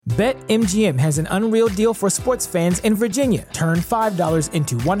BetMGM has an unreal deal for sports fans in Virginia. Turn $5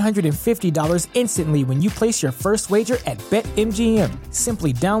 into $150 instantly when you place your first wager at BetMGM.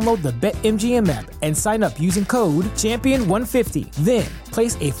 Simply download the BetMGM app and sign up using code Champion150. Then,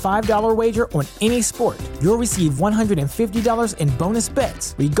 place a $5 wager on any sport. You'll receive $150 in bonus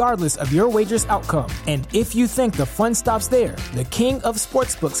bets, regardless of your wager's outcome. And if you think the fun stops there, the King of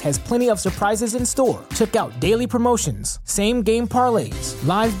Sportsbooks has plenty of surprises in store. Check out daily promotions, same-game parlays,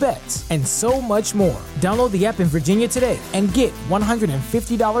 live bets, and so much more. Download the app in Virginia today and get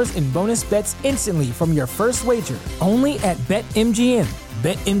 $150 in bonus bets instantly from your first wager. Only at BetMGM.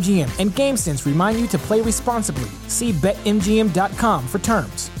 BetMGM and GameSense remind you to play responsibly. See BetMGM.com for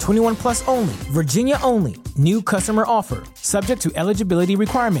terms. 21 plus only. Virginia only. New customer offer. Subject to eligibility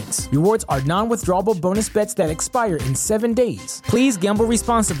requirements. Rewards are non-withdrawable bonus bets that expire in 7 days. Please gamble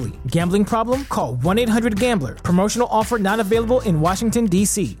responsibly. Gambling problem? Call 1-800-GAMBLER. Promotional offer not available in Washington,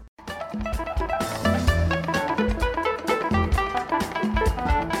 D.C.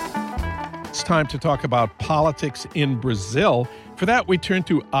 It's time to talk about politics in Brazil. For that, we turn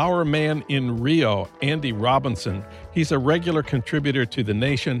to our man in Rio, Andy Robinson. He's a regular contributor to The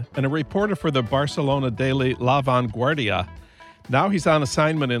Nation and a reporter for the Barcelona daily La Vanguardia. Now he's on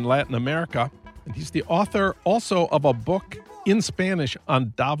assignment in Latin America, and he's the author also of a book in Spanish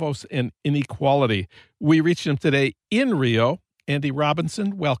on Davos and inequality. We reached him today in Rio. Andy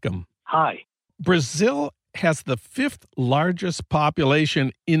Robinson, welcome. Hi. Brazil has the 5th largest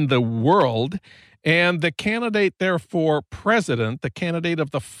population in the world, and the candidate there for president, the candidate of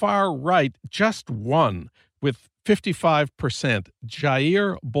the far right, just won with 55%,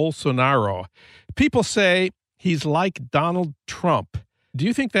 Jair Bolsonaro. People say he's like Donald Trump. Do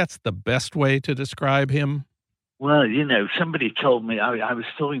you think that's the best way to describe him? Well, somebody told me, I was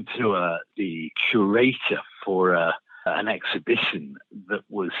talking to the curator for an exhibition that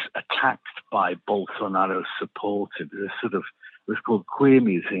was attacked by Bolsonaro supporters. It was called Queer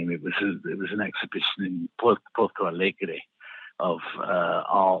Museum. It was an exhibition in Porto Alegre of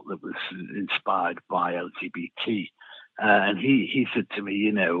art that was inspired by LGBT. And he said to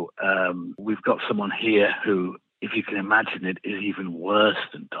me, we've got someone here who, if you can imagine it, is even worse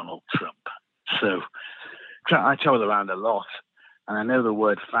than Donald Trump. So I travel around a lot, and I know the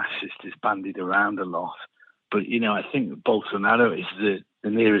word fascist is bandied around a lot. But, I think Bolsonaro is the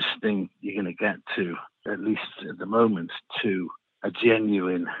nearest thing you're going to get to, at least at the moment, to a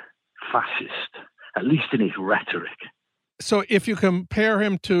genuine fascist, at least in his rhetoric. So if you compare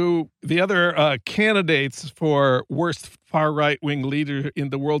him to the other candidates for worst far-right-wing leader in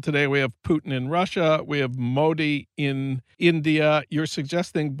the world today, we have Putin in Russia, we have Modi in India. You're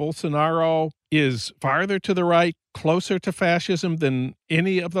suggesting Bolsonaro is farther to the right, closer to fascism than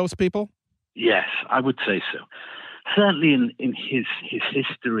any of those people? Yes, I would say so. Certainly in his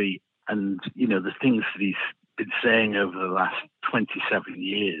history and, the things that he's been saying over the last 27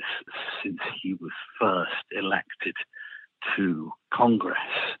 years since he was first elected to Congress.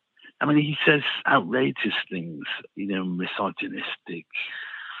 I mean, he says outrageous things, misogynistic,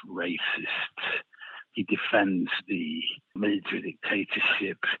 racist. He defends the military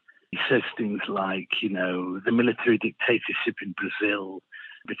dictatorship. He says things like, the military dictatorship in Brazil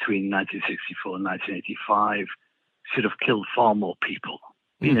between 1964 and 1985 should have killed far more people.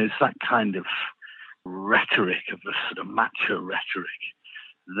 It's that kind of rhetoric, of a sort of macho rhetoric,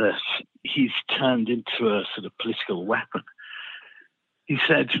 that he's turned into a sort of political weapon. He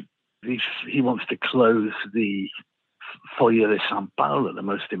said he wants to close the Folha de São Paulo, the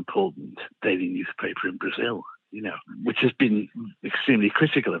most important daily newspaper in Brazil, which has been extremely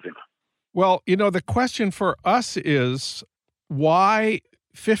critical of him. Well, the question for us is why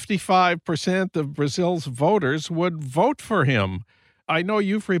 55% of Brazil's voters would vote for him. I know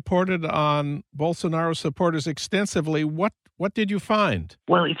you've reported on Bolsonaro supporters extensively. What did you find?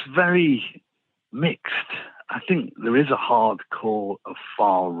 Well, it's very mixed. I think there is a hardcore of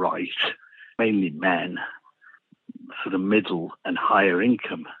far right, mainly men, sort of middle and higher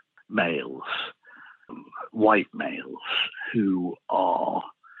income males, white males, who are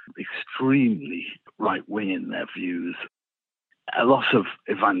extremely right-wing in their views. A lot of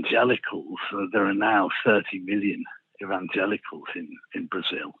evangelicals. There are now 30 million evangelicals in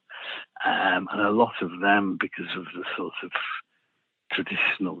Brazil. And a lot of them, because of the sort of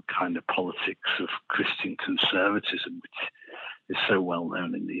traditional kind of politics of Christian conservatism, which is so well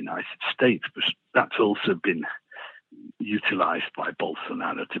known in the United States, but that's also been utilized by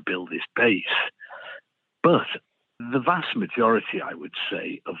Bolsonaro to build his base. But the vast majority, I would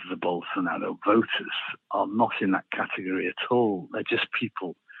say, of the Bolsonaro voters are not in that category at all. They're just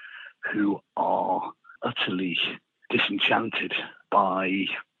people who are utterly disenchanted by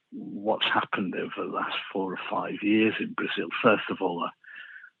what's happened over the last 4 or 5 years in Brazil. First of all,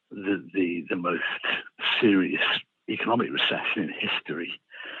 the most serious economic recession in history,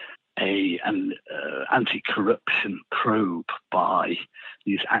 an anti-corruption probe by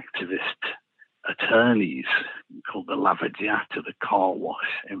these activist attorneys called the Lava Jato, the car wash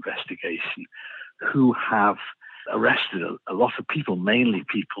investigation, who have arrested a lot of people, mainly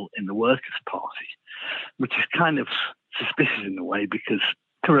people in the Workers' Party, which is kind of suspicious in a way because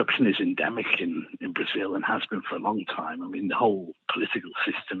corruption is endemic in Brazil and has been for a long time. I mean, the whole political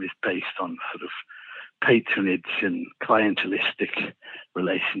system is based on sort of patronage and clientelistic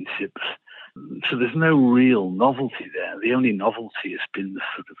relationships. So there's no real novelty there. The only novelty has been the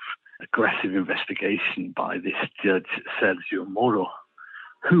sort of aggressive investigation by this judge, Sergio Moro,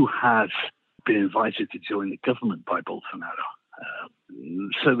 who has been invited to join the government by Bolsonaro.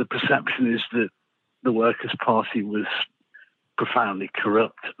 So the perception is that the Workers' Party was profoundly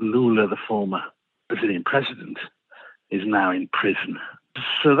corrupt. Lula, the former Brazilian president, is now in prison.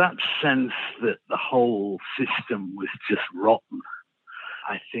 So that sense that the whole system was just rotten,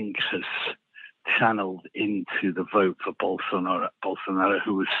 I think, has channeled into the vote for Bolsonaro,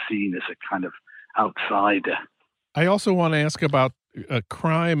 who was seen as a kind of outsider. I also want to ask about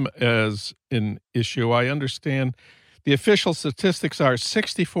crime as an issue. I understand the official statistics are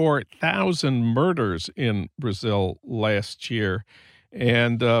 64,000 murders in Brazil last year,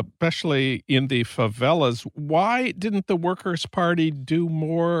 and especially in the favelas. Why didn't the Workers' Party do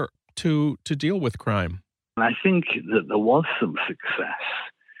more to deal with crime? And I think that there was some success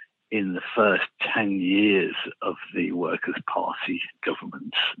in the first 10 years of the Workers' Party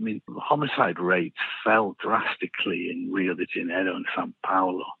government. I mean, the homicide rates fell drastically in Rio de Janeiro and São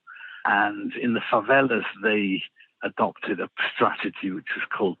Paulo. And in the favelas, they adopted a strategy which was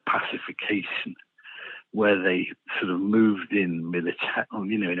called pacification, where they sort of moved in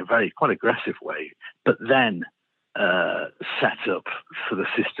in a very quite aggressive way, but then set up sort of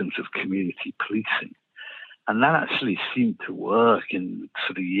systems of community policing. And that actually seemed to work in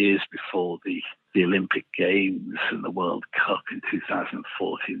sort of years before the Olympic Games and the World Cup. In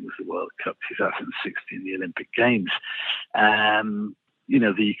 2014 was the World Cup, 2016 the Olympic Games.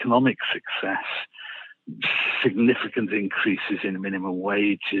 The economic success, significant increases in minimum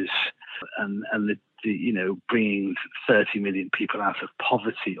wages, and bringing 30 million people out of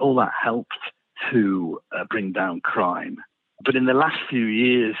poverty, all that helped to bring down crime. But in the last few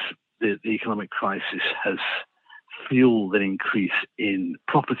years, the economic crisis has fueled an increase in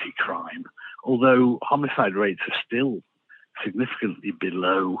property crime, although homicide rates are still significantly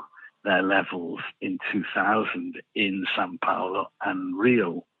below their levels in 2000 in São Paulo and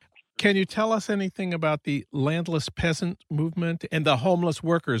Rio. Can you tell us anything about the landless peasant movement and the homeless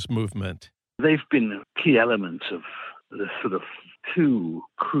workers movement? They've been a key element of the sort of two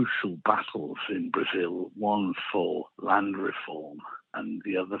crucial battles in Brazil, one for land reform and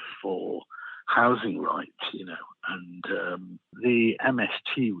the other for housing rights, and the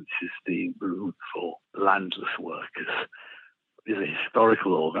MST, which is the movement for landless workers, is a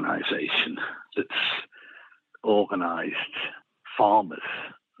historical organization that's organized farmers,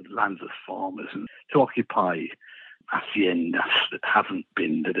 landless farmers, and to occupy haciendas that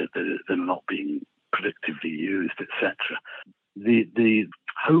are not being productively used, etc. The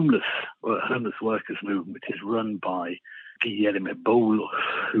homeless workers movement, which is run by Guilherme Boulos,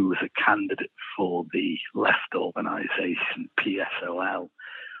 who was a candidate for the left organization PSOL,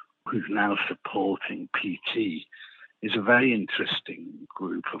 who's now supporting PT, is a very interesting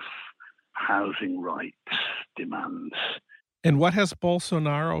group of housing rights demands. And what has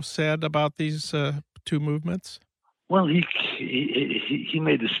Bolsonaro said about these two movements? Well, he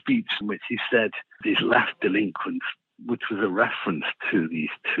made a speech in which he said these left delinquents, which was a reference to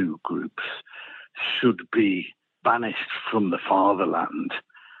these two groups, should be banished from the fatherland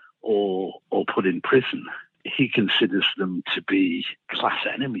or put in prison. He considers them to be class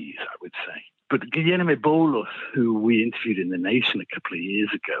enemies, I would say. But Guilherme Boulos, who we interviewed in The Nation a couple of years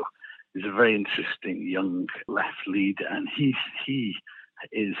ago, is a very interesting young left leader, and he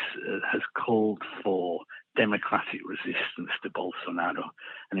has called for democratic resistance to Bolsonaro.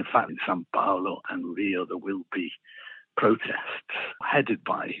 And in fact, in São Paulo and Rio, there will be protests headed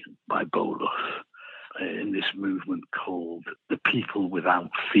by Boulos in this movement called the People Without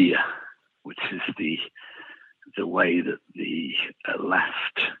Fear, which is the way that the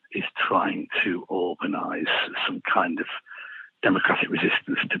left is trying to organize some kind of democratic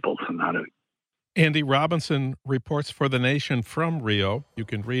resistance to Bolsonaro. Andy Robinson reports for The Nation from Rio. You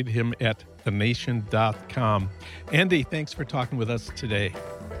can read him at thenation.com. Andy, thanks for talking with us today.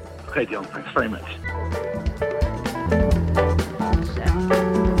 Okay, John, thanks very much.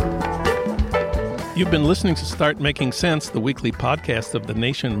 You've been listening to Start Making Sense, the weekly podcast of The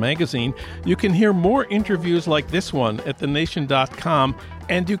Nation magazine. You can hear more interviews like this one at thenation.com,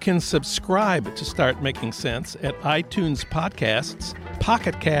 and you can subscribe to Start Making Sense at iTunes Podcasts,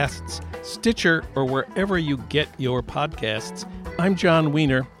 Pocket Casts, Stitcher, or wherever you get your podcasts. I'm John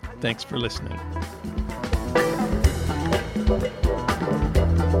Wiener. Thanks for listening.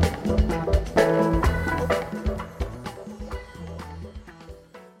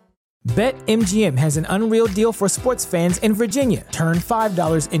 BetMGM has an unreal deal for sports fans in Virginia. Turn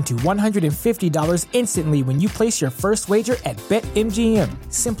 $5 into $150 instantly when you place your first wager at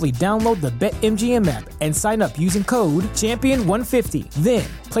BetMGM. Simply download the BetMGM app and sign up using code Champion150. Then,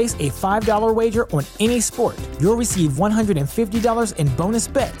 place a $5 wager on any sport. You'll receive $150 in bonus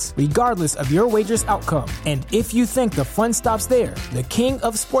bets, regardless of your wager's outcome. And if you think the fun stops there, the king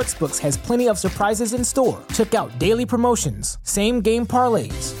of sportsbooks has plenty of surprises in store. Check out daily promotions, same-game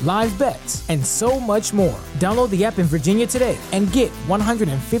parlays, live bets, and so much more. Download the app in Virginia today and get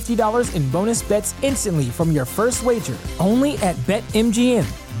 $150 in bonus bets instantly from your first wager. Only at BetMGM.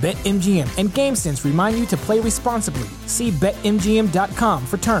 BetMGM and GameSense remind you to play responsibly. See BetMGM.com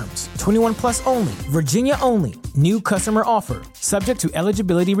for terms. 21 plus only. Virginia only. New customer offer. Subject to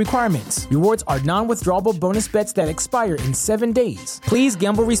eligibility requirements. Rewards are non-withdrawable bonus bets that expire in 7 days. Please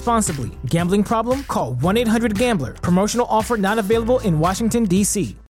gamble responsibly. Gambling problem? Call 1-800-GAMBLER. Promotional offer not available in Washington, D.C.